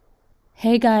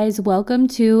Hey guys, welcome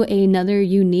to another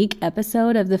unique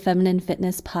episode of the Feminine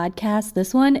Fitness Podcast.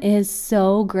 This one is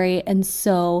so great and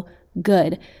so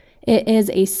good. It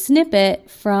is a snippet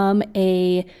from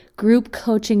a group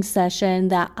coaching session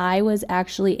that I was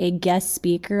actually a guest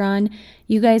speaker on.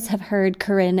 You guys have heard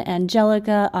Corinne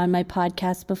Angelica on my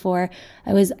podcast before.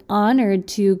 I was honored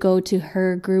to go to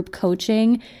her group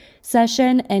coaching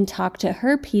session and talk to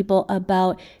her people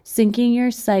about syncing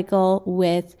your cycle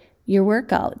with your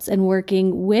workouts and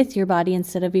working with your body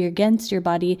instead of against your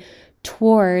body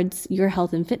towards your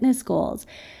health and fitness goals.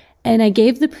 And I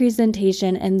gave the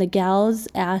presentation and the gals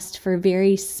asked for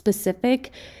very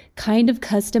specific kind of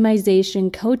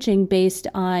customization coaching based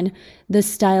on the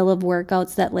style of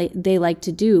workouts that they like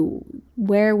to do.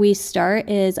 Where we start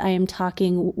is I am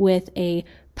talking with a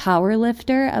power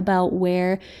lifter about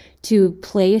where to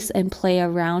place and play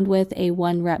around with a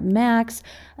 1 rep max.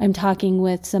 I'm talking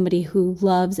with somebody who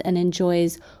loves and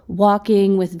enjoys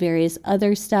walking with various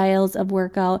other styles of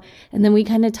workout. And then we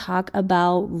kind of talk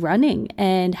about running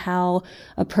and how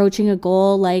approaching a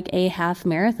goal like a half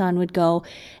marathon would go.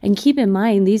 And keep in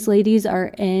mind, these ladies are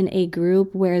in a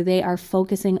group where they are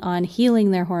focusing on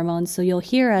healing their hormones. So you'll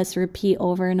hear us repeat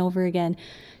over and over again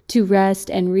to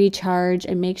rest and recharge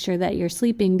and make sure that you're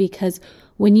sleeping, because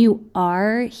when you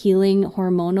are healing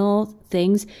hormonal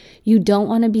things, you don't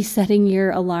want to be setting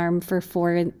your alarm for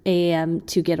 4 a.m.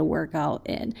 to get a workout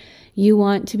in. You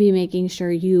want to be making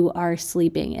sure you are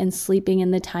sleeping and sleeping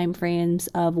in the time frames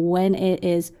of when it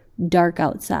is dark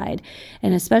outside.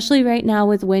 And especially right now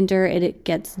with winter, it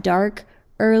gets dark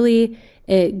early,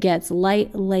 it gets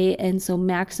light late, and so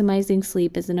maximizing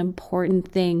sleep is an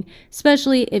important thing,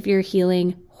 especially if you're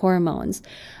healing hormones.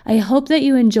 I hope that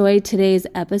you enjoyed today's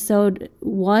episode.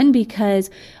 One,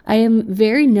 because I am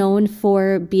very known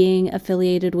for being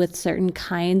affiliated with certain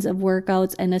kinds of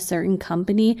workouts and a certain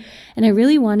company. And I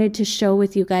really wanted to show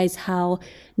with you guys how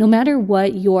no matter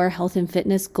what your health and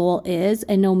fitness goal is,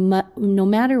 and no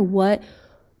matter what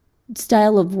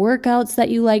style of workouts that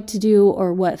you like to do,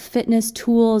 or what fitness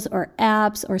tools or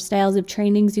apps or styles of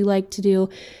trainings you like to do,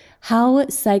 how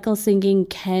cycle syncing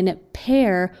can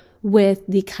pair with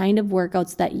the kind of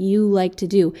workouts that you like to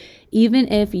do, even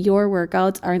if your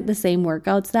workouts aren't the same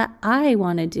workouts that I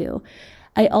want to do.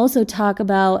 I also talk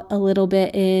about a little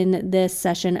bit in this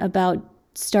session about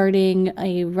starting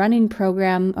a running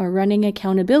program or running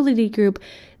accountability group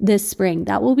this spring.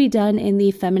 That will be done in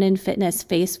the Feminine Fitness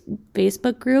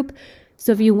Facebook group.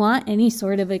 So if you want any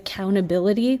sort of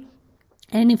accountability,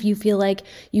 and if you feel like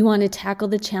you want to tackle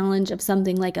the challenge of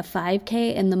something like a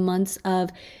 5K in the months of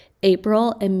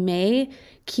April and May,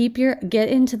 get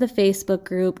into the Facebook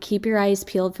group, keep your eyes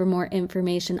peeled for more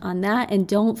information on that. And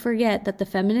don't forget that the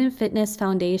Feminine Fitness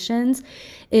Foundations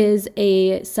is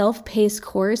a self-paced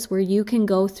course where you can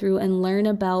go through and learn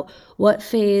about what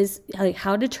phase, like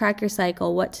how to track your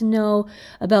cycle, what to know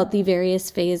about the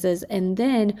various phases. And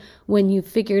then when you've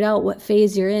figured out what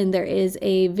phase you're in, there is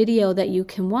a video that you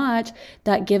can watch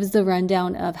that gives the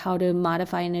rundown of how to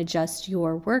modify and adjust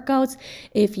your workouts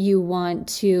if you want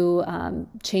to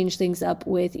change things up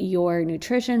with your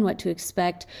nutrition, what to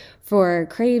expect for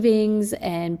cravings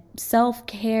and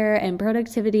self-care and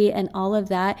productivity, and all of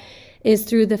that is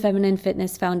through the Feminine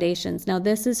Fitness Foundations. Now,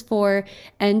 this is for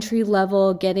entry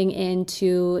level, getting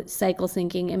into cycle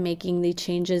syncing and making the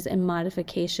changes and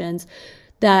modifications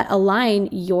that align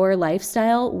your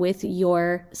lifestyle with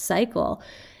your cycle.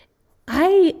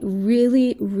 I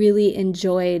really, really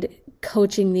enjoyed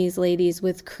coaching these ladies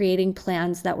with creating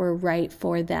plans that were right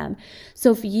for them.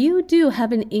 So if you do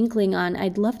have an inkling on,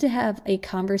 I'd love to have a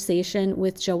conversation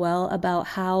with Joelle about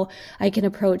how I can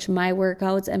approach my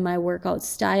workouts and my workout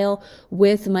style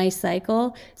with my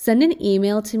cycle, send an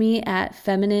email to me at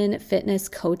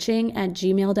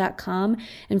femininefitnesscoaching@gmail.com.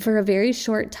 And for a very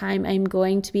short time, I'm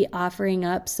going to be offering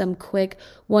up some quick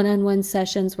one-on-one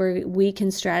sessions where we can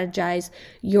strategize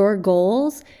your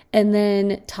goals and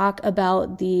then talk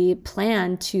about the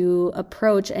plan to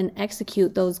approach and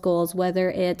execute those goals,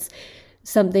 whether it's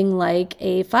something like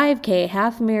a 5K,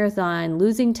 half marathon,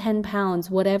 losing 10 pounds,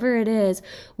 whatever it is,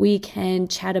 we can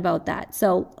chat about that.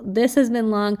 So this has been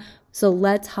long, so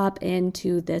let's hop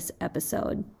into this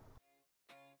episode.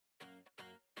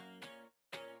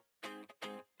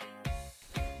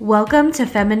 Welcome to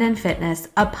Feminine Fitness,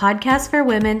 a podcast for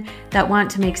women that want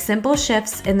to make simple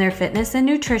shifts in their fitness and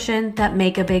nutrition that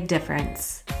make a big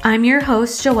difference. I'm your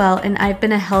host, Joelle, and I've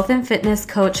been a health and fitness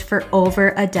coach for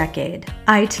over a decade.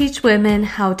 I teach women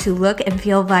how to look and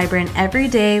feel vibrant every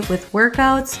day with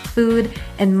workouts, food,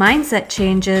 and mindset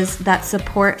changes that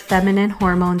support feminine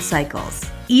hormone cycles.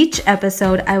 Each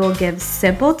episode, I will give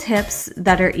simple tips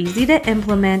that are easy to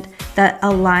implement that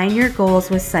align your goals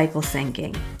with cycle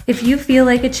syncing. If you feel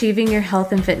like achieving your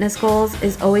health and fitness goals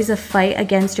is always a fight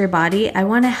against your body, I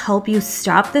want to help you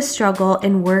stop the struggle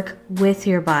and work with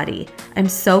your body. I'm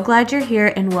so glad you're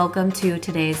here and welcome to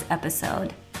today's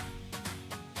episode.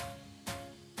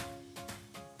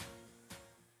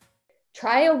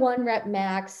 Try a 1 rep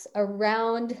max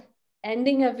around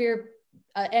ending of your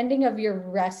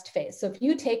rest phase. So if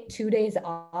you take 2 days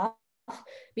off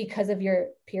because of your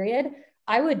period,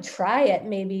 I would try it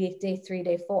maybe day 3,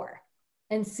 day 4.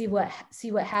 And see what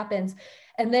happens.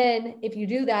 And then if you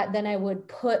do that, then I would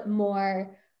put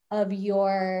more of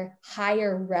your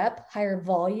higher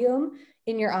volume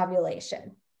in your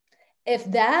ovulation. If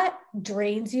that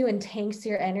drains you and tanks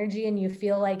your energy and you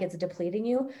feel like it's depleting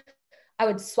you, I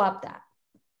would swap that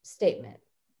statement.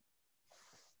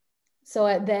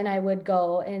 So then I would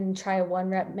go and try a 1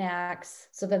 rep max.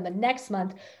 So then the next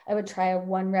month I would try a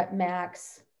 1 rep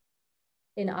max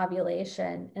in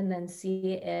ovulation and then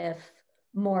see if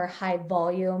more high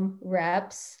volume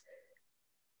reps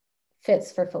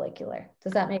fits for follicular.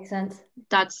 Does that make sense?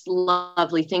 That's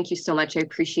lovely. Thank you so much. I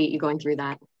appreciate you going through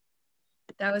that.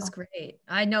 That was great.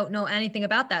 I don't know anything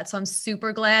about that, so I'm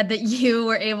super glad that you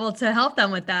were able to help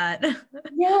them with that.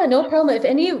 Yeah, no problem. If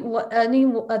any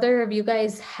other of you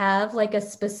guys have like a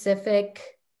specific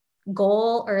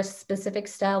goal or a specific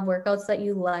style workouts that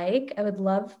you like, I would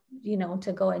love,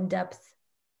 to go in depth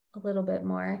a little bit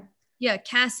more. Yeah,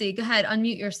 Cassie, go ahead,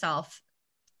 unmute yourself.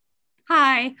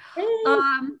 Hi.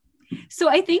 So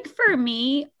I think for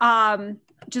me,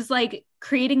 just like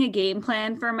creating a game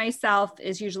plan for myself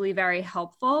is usually very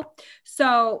helpful.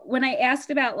 So when I asked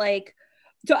about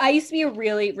so I used to be a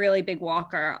really, really big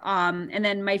walker. And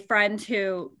then my friend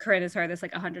who, Corinne has heard this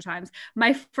like 100 times,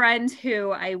 my friend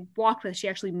who I walked with, she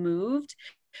actually moved.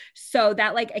 So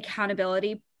that like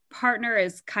accountability partner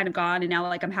is kind of gone. And now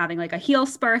like I'm having like a heel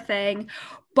spur thing,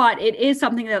 but it is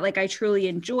something that like I truly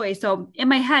enjoy. So in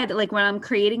my head, like when I'm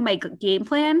creating my game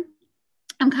plan,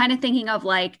 I'm kind of thinking of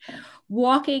like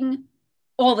walking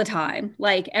all the time,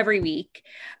 like every week.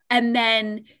 And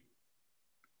then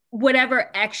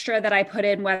whatever extra that I put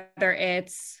in, whether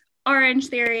it's Orange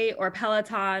Theory or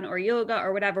Peloton or yoga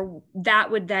or whatever,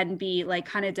 that would then be like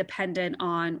kind of dependent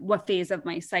on what phase of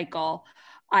my cycle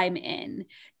I'm in.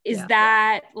 Is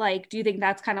that like, do you think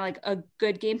that's kind of like a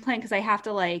good game plan? Because I have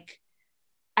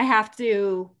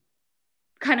to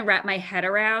kind of wrap my head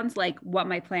around like what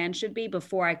my plan should be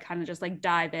before I kind of just like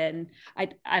dive in. I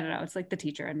don't know. It's like the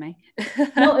teacher in me.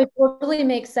 No, it totally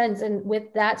makes sense. And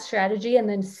with that strategy and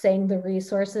then saying the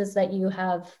resources that you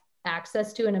have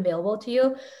access to and available to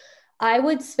you, I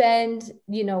would spend,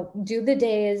 do the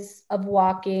days of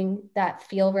walking that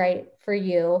feel right for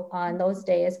you on those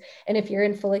days. And if you're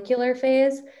in follicular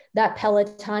phase, that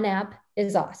Peloton app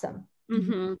is awesome.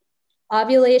 Mm-hmm.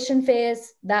 Ovulation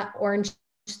phase, that Orange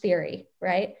Theory,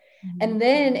 right? Mm-hmm. And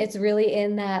then it's really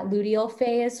in that luteal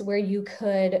phase where you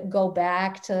could go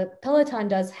back to, Peloton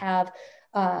does have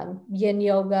yin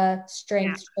yoga,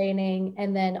 strength training,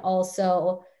 and then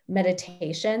also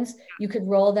meditations. You could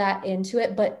roll that into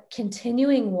it, but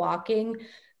continuing walking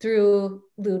through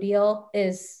luteal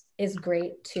is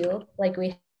great too. Like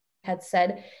we had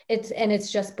said,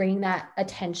 it's just bringing that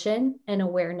attention and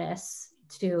awareness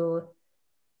to,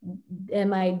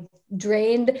 am I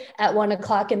drained at 1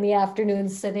 o'clock in the afternoon,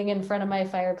 sitting in front of my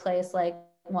fireplace, like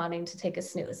wanting to take a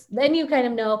snooze? Then you kind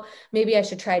of know, maybe I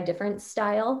should try a different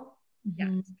style.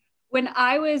 Yeah. When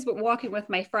I was walking with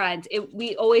my friends,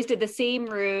 we always did the same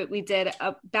route. We did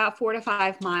about 4 to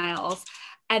 5 miles.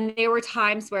 And there were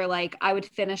times where like I would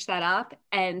finish that up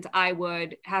and I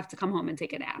would have to come home and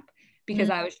take a nap because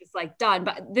I was just like done.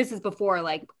 But this is before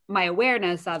like my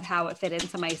awareness of how it fit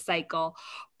into my cycle.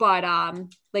 But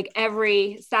like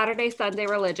every Saturday, Sunday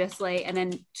religiously, and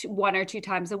then 1 or 2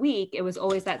 times a week, it was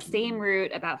always that same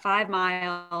route, about 5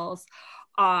 miles.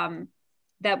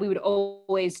 That we would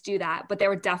always do that. But there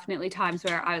were definitely times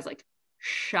where I was like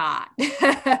shot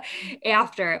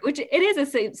after, which it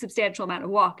is a substantial amount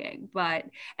of walking.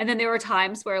 And then there were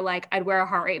times where like I'd wear a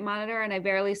heart rate monitor and I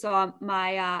barely saw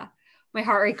my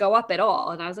heart rate go up at all.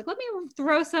 And I was like, let me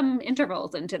throw some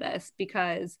intervals into this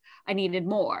because I needed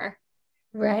more.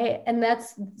 Right. And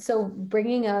that's, so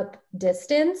bringing up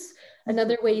distance,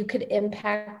 another way you could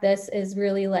impact this is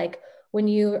really like when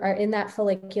you are in that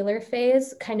follicular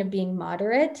phase, kind of being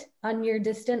moderate on your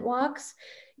distant walks.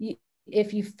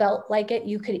 if you felt like it,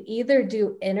 you could either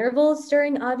do intervals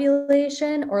during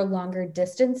ovulation or longer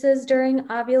distances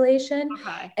during ovulation.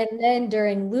 Okay. And then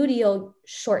during luteal,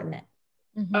 shorten it.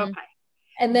 Okay.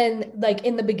 And then like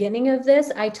in the beginning of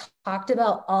this, I talked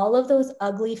about all of those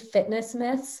ugly fitness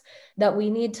myths that we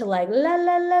need to like,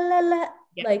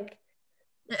 like,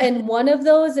 and one of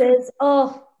those is,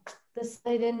 oh, this,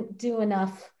 I didn't do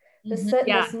enough.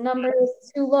 This number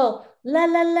is too low.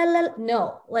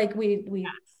 No, like we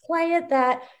quiet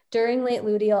that during late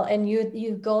luteal, and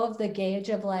you go of the gauge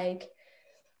of like,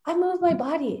 I move my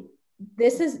body.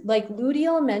 This is like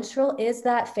luteal menstrual is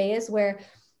that phase where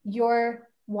you're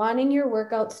wanting your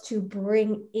workouts to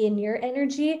bring in your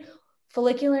energy.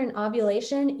 Follicular and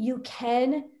ovulation, you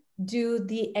can do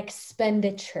the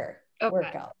expenditure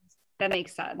workout. That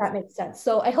makes sense. That makes sense.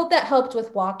 So I hope that helped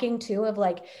with walking too, of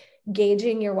like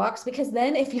gauging your walks, because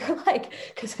then if you're like,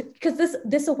 because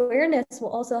this awareness will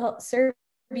also help serve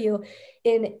you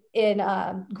in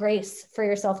grace for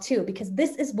yourself too, because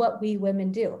this is what we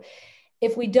women do.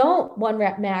 If we don't 1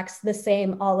 rep max the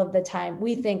same all of the time,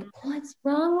 we think, what's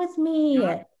wrong with me?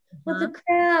 What the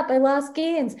crap? I lost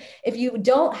gains. If you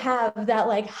don't have that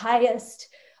like highest,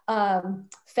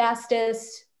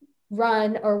 fastest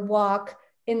run or walk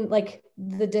in like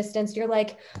the distance, you're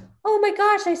like, oh my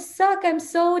gosh, I suck. I'm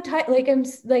so tired.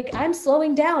 I'm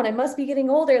slowing down. I must be getting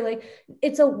older. Like,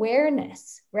 it's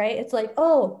awareness, right? It's like,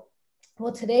 oh,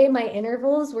 well, today my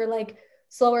intervals were like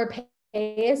slower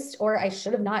paced, or I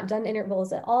should have not done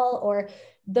intervals at all. Or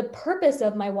the purpose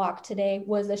of my walk today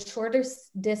was a shorter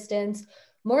distance,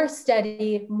 more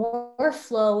steady, more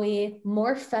flowy,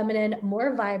 more feminine,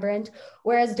 more vibrant.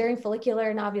 Whereas during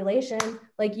follicular and ovulation,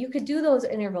 like you could do those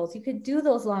intervals, you could do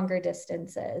those longer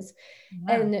distances.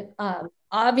 And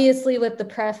obviously with the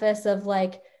preface of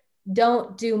like,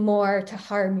 don't do more to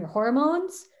harm your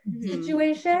hormones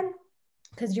situation,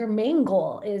 because your main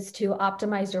goal is to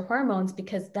optimize your hormones,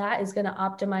 because that is going to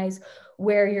optimize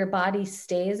where your body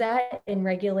stays at in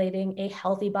regulating a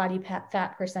healthy body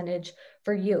fat percentage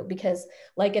for you. Because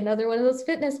like another one of those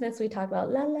fitness myths we talk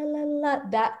about,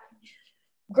 that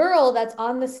girl that's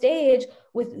on the stage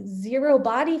with 0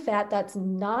 body fat, that's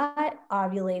not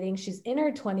ovulating, she's in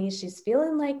her 20s, she's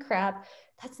feeling like crap.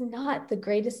 That's not the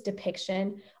greatest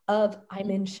depiction of I'm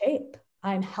in shape,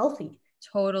 I'm healthy.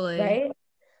 Totally. Right?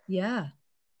 Yeah.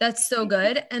 That's so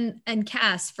good. And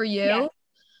Cass, for you,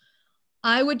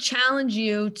 I would challenge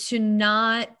you to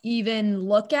not even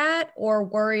look at or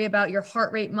worry about your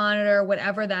heart rate monitor,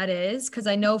 whatever that is. Cause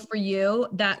I know for you,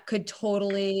 that could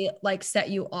totally like set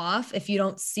you off if you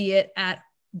don't see it at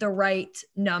the right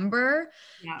number,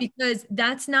 because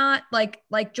that's not like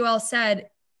Joelle said,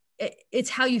 it's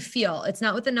how you feel. It's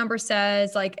not what the number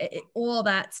says, like all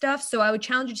that stuff. So I would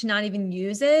challenge you to not even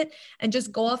use it and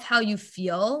just go off how you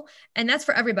feel. And that's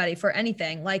for everybody, for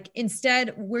anything. Like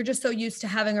instead, we're just so used to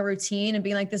having a routine and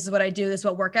being like, this is what I do. This is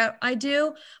what workout I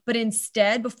do. But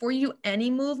instead, before you do any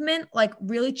movement, like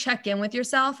really check in with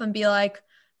yourself and be like,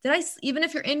 even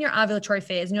if you're in your ovulatory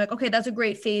phase and you're like, okay, that's a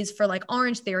great phase for like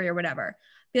Orange Theory or whatever.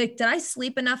 Be like, did I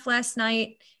sleep enough last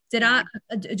night?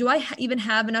 Do I even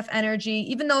have enough energy?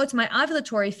 Even though it's my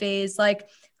ovulatory phase, like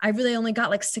I really only got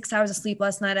like 6 hours of sleep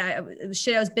last night. I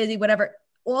was busy, whatever.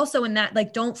 Also in that,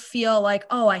 like, don't feel like,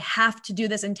 oh, I have to do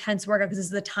this intense workout because this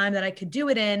is the time that I could do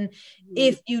it in.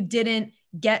 If you didn't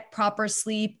get proper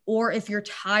sleep, or if you're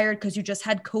tired because you just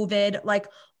had COVID, like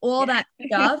all that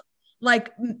stuff,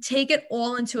 like take it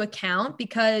all into account,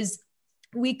 because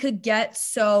we could get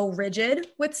so rigid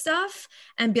with stuff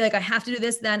and be like, I have to do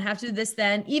this then, have to do this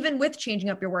then, even with changing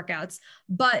up your workouts.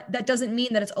 But that doesn't mean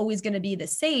that it's always going to be the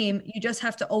same. You just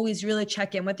have to always really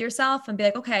check in with yourself and be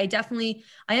like, okay,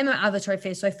 I am in an ovulatory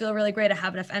phase, so I feel really great. I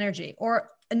have enough energy. Or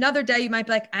another day you might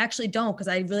be like, I actually don't, because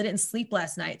I really didn't sleep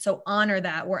last night. So honor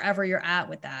that wherever you're at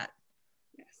with that.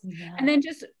 Yeah. And then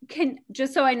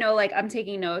just so I know, like I'm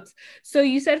taking notes. So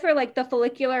you said for like the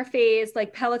follicular phase,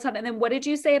 like Peloton, and then what did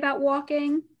you say about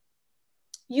walking?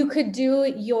 You could do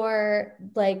your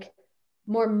like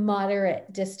more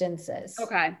moderate distances.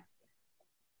 Okay.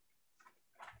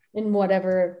 In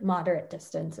whatever moderate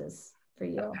distances for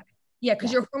you. Okay. Yeah.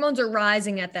 Cause your hormones are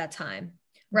rising at that time,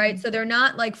 right? So they're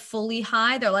not like fully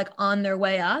high. They're like on their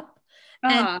way up.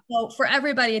 And so for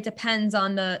everybody, it depends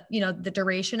on the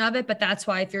duration of it. But that's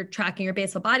why if you're tracking your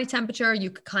basal body temperature, you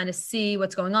could kind of see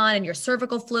what's going on in your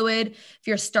cervical fluid. If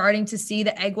you're starting to see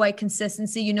the egg white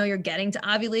consistency, you're getting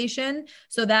to ovulation.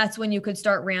 So that's when you could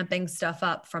start ramping stuff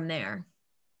up from there.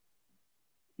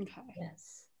 Okay.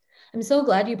 Yes. I'm so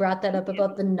glad you brought that up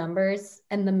about the numbers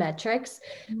and the metrics,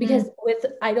 because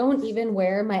I don't even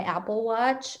wear my Apple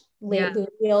Watch late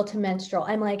luteal to menstrual.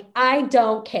 I'm like, I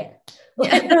don't care.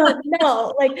 Like,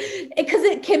 no, like, because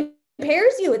it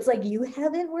compares you. It's like, you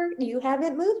haven't worked, you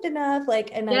haven't moved enough.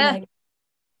 Like, and I'm like,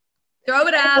 throw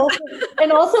it out.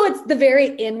 And also it's the very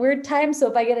inward time. So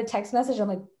if I get a text message, I'm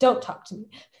like, don't talk to me.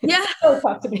 Yeah. Don't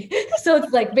talk to me. So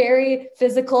it's like very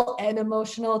physical and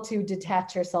emotional to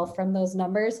detach yourself from those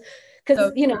numbers.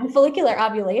 Because, you know, in follicular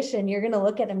ovulation, you're going to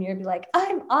look at them, you're going to be like,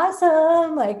 I'm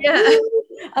awesome. Like,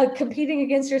 competing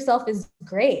against yourself is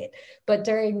great. But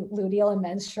during luteal and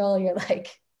menstrual, you're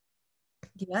like,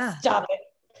 stop it.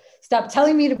 Stop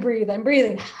telling me to breathe. I'm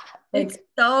breathing. It's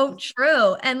so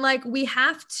true. And like, we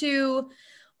have to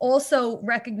also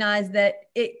recognize that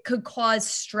it could cause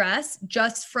stress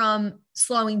just from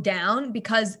slowing down,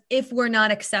 because if we're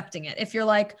not accepting it, if you're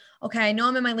like, okay, I know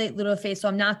I'm in my late luteal phase, so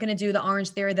I'm not going to do the Orange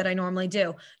Theory that I normally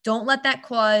do. Don't let that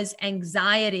cause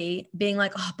anxiety, being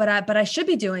like, oh, but I should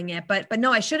be doing it. But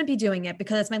no, I shouldn't be doing it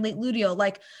because it's my late luteal.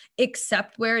 Like,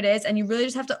 accept where it is. And you really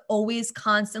just have to always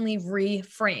constantly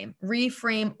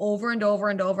reframe over and over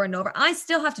and over and over. I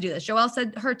still have to do this. Joelle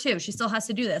said her too. She still has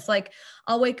to do this. Like,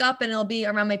 I'll wake up and it'll be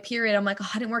around my period. I'm like, oh,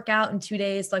 I didn't work out in 2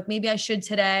 days. Like, maybe I should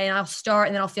today. And I'll start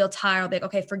and then I'll feel tired. I'll be like,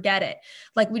 okay, forget it.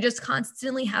 Like, we just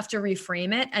constantly have to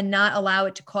reframe it and not allow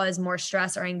it to cause more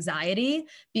stress or anxiety,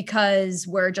 because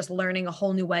we're just learning a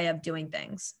whole new way of doing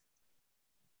things.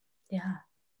 Yeah.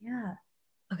 Yeah.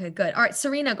 Okay, good. All right,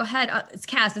 Serena, go ahead. It's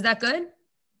Cass. Is that good?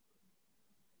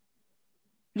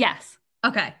 Yes.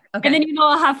 Okay. And then,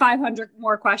 I'll have 500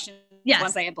 more questions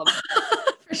once I implement.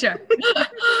 For sure.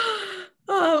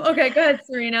 Okay, go ahead,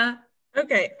 Serena.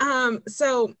 Okay.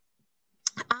 So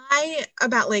I,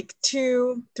 about like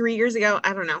 2-3 years ago,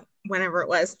 I don't know, whenever it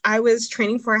was, I was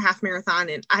training for a half marathon,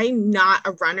 and I'm not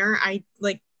a runner. I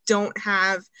don't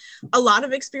have a lot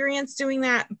of experience doing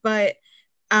that, but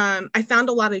I found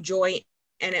a lot of joy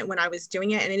in it when I was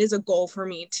doing it. And it is a goal for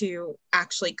me to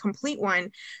actually complete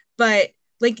one. But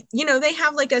they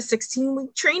have like a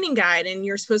 16-week training guide, and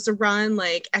you're supposed to run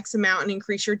like X amount and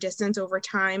increase your distance over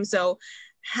time. So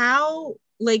how,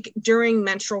 during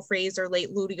menstrual phase or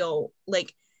late luteal,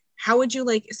 how would you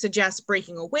suggest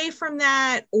breaking away from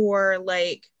that, or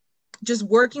just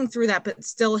working through that, but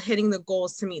still hitting the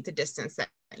goals to meet the distance that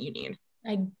you need?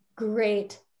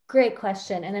 Great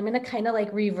question. And I'm going to kind of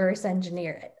reverse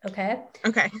engineer it. Okay.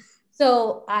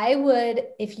 So I would,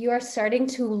 if you are starting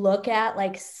to look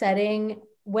at setting,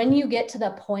 when you get to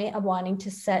the point of wanting to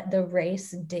set the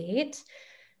race date,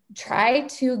 try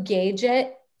to gauge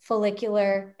it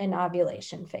follicular and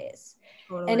ovulation phase.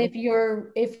 Totally. And if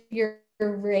your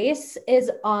race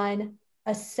is on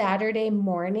a Saturday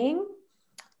morning,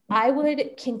 I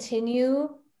would continue,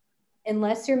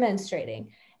 unless you're menstruating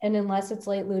and unless it's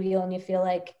late luteal and you feel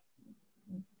like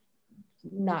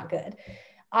not good.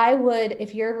 I would,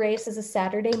 if your race is a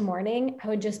Saturday morning, I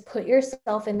would just put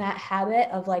yourself in that habit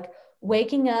of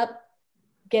waking up,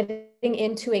 getting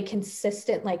into a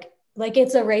consistent,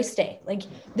 it's a race day.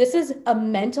 This is a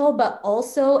mental, but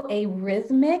also a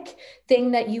rhythmic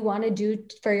thing that you want to do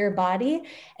for your body.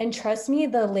 And trust me,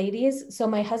 the ladies, so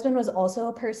my husband was also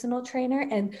a personal trainer.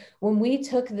 And when we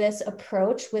took this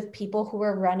approach with people who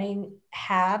were running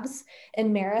halves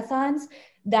and marathons,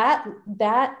 that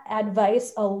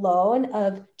advice alone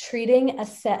of treating a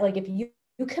set, if you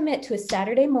commit to a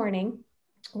Saturday morning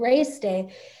race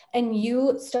day and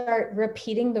you start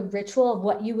repeating the ritual of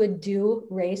what you would do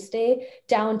race day,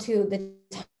 down to the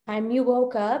time you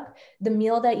woke up, the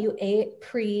meal that you ate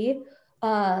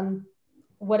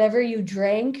whatever you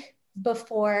drank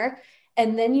before,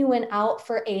 and then you went out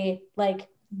for a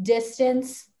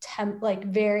distance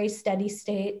very steady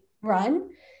state run,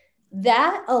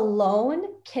 that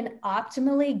alone can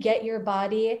optimally get your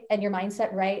body and your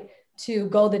mindset right to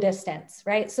go the distance,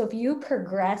 right? So if you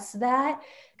progress that,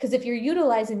 because if you're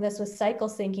utilizing this with cycle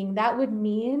syncing, that would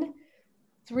mean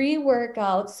 3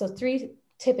 workouts. So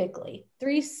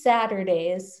 3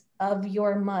 Saturdays of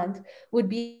your month would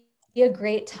be a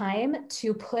great time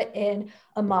to put in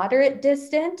a moderate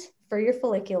distance for your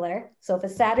follicular. So if a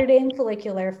Saturday in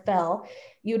follicular fell,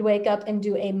 you'd wake up and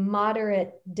do a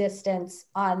moderate distance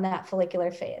on that follicular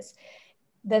phase.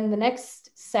 Then the next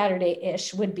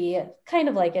Saturday-ish would be kind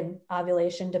of like an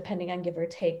ovulation, depending on give or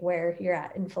take where you're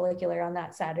at in follicular on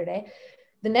that Saturday.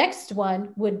 The next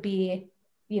one would be,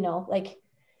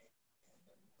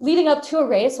 leading up to a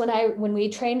race. When we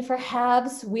trained for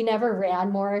halves, we never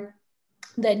ran more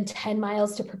than 10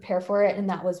 miles to prepare for it. And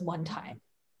that was one time.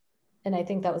 And I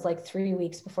think that was 3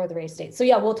 weeks before the race date. So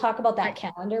yeah, we'll talk about that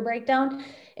calendar breakdown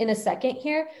in a second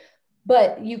here.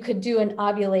 But you could do an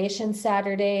ovulation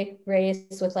Saturday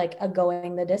race with a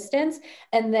going the distance,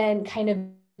 and then kind of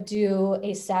do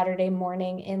a Saturday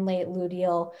morning in late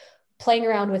luteal, playing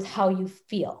around with how you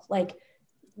feel.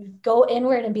 go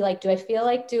inward and be like, do I feel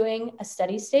like doing a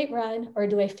steady state run, or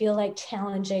do I feel like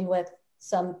challenging with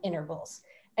some intervals?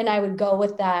 And I would go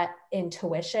with that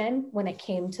intuition when it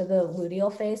came to the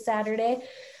luteal phase Saturday.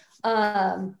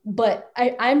 But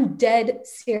I'm dead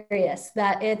serious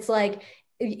that it's like,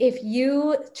 if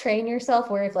you train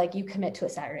yourself where if like you commit to a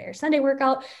Saturday or Sunday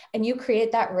workout and you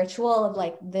create that ritual of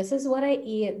like, this is what I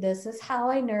eat, this is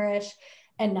how I nourish,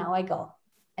 and now I go.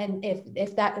 And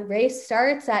if that race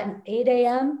starts at 8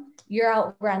 a.m., you're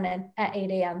out running at 8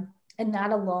 a.m. And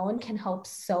that alone can help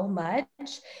so much.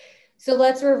 So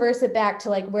let's reverse it back to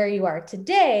like where you are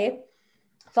today,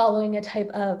 following a type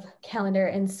of calendar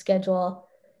and schedule.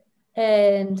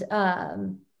 And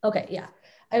okay, yeah.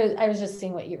 I was just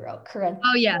seeing what you wrote, Corinne.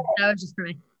 Oh yeah, that was just for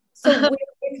me. So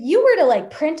if you were to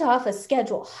like print off a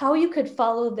schedule, how you could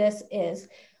follow this is,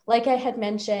 like I had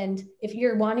mentioned, if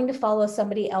you're wanting to follow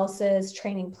somebody else's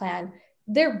training plan,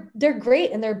 they're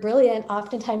great and they're brilliant.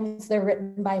 Oftentimes they're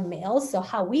written by males. So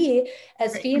how we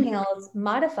as females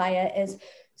modify it is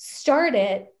start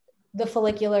it the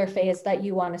follicular phase that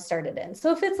you want to start it in.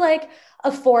 So if it's like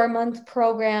a 4-month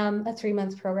program, a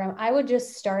 3-month program, I would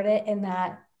just start it in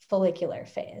that follicular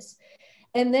phase.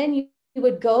 And then you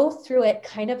would go through it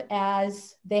kind of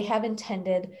as they have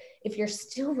intended. If you're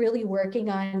still really working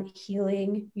on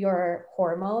healing your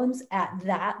hormones at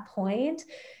that point,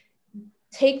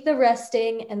 take the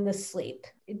resting and the sleep.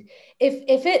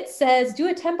 If it says do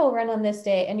a tempo run on this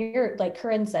day, and you're like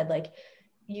Corinne said, like,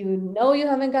 you know, you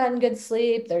haven't gotten good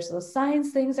sleep, there's those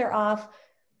signs things are off,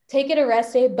 take it a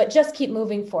rest day, but just keep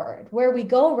moving forward. Where we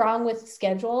go wrong with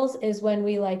schedules is when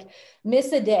we like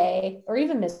miss a day or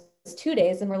even miss 2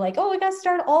 days and we're like, oh, we got to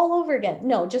start all over again.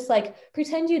 No, just like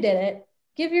pretend you did it,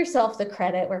 give yourself the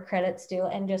credit where credit's due,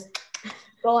 and just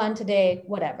go on today,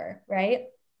 whatever, right?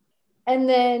 And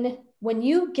then when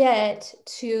you get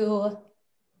to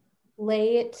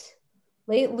late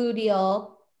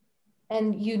luteal,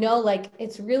 and you know, like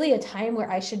it's really a time where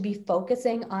I should be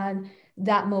focusing on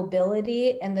that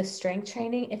mobility and the strength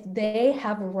training. If they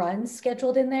have runs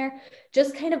scheduled in there,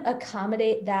 just kind of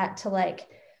accommodate that to like,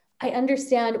 I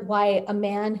understand why a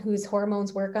man whose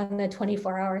hormones work on a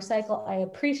 24-hour cycle, I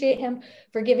appreciate him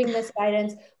for giving this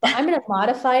guidance, but I'm going to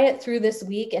modify it through this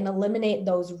week and eliminate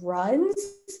those runs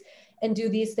and do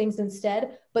these things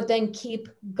instead, but then keep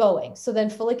going. So then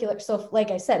follicular. So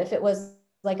like I said, if it was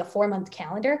like a 4-month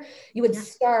calendar, you would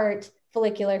start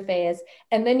follicular phase,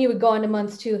 and then you would go on to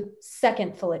month 2,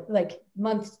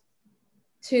 month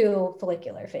 2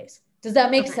 follicular phase. Does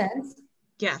that make sense?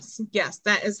 Yes,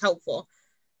 that is helpful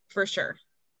for sure.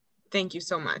 Thank you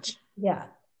so much. Yeah.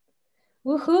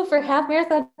 Woohoo for half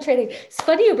marathon training. It's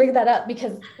funny you bring that up,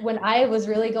 because when I was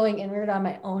really going inward on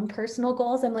my own personal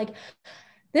goals, I'm like,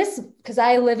 this, because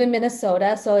I live in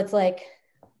Minnesota, so it's like,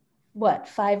 what,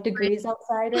 5 degrees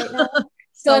outside right now?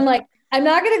 So I'm like, I'm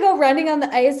not going to go running on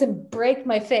the ice and break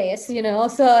my face, you know?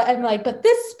 So I'm like, but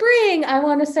this spring, I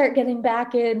want to start getting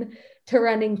back in to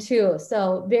running too.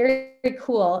 So very, very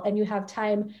cool. And you have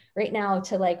time right now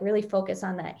to like really focus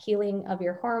on that healing of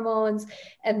your hormones.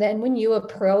 And then when you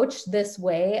approach this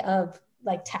way of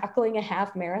like tackling a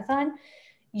half marathon,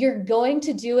 you're going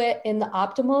to do it in the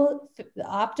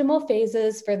optimal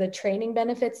phases for the training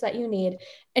benefits that you need.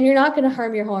 And you're not going to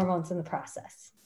harm your hormones in the process.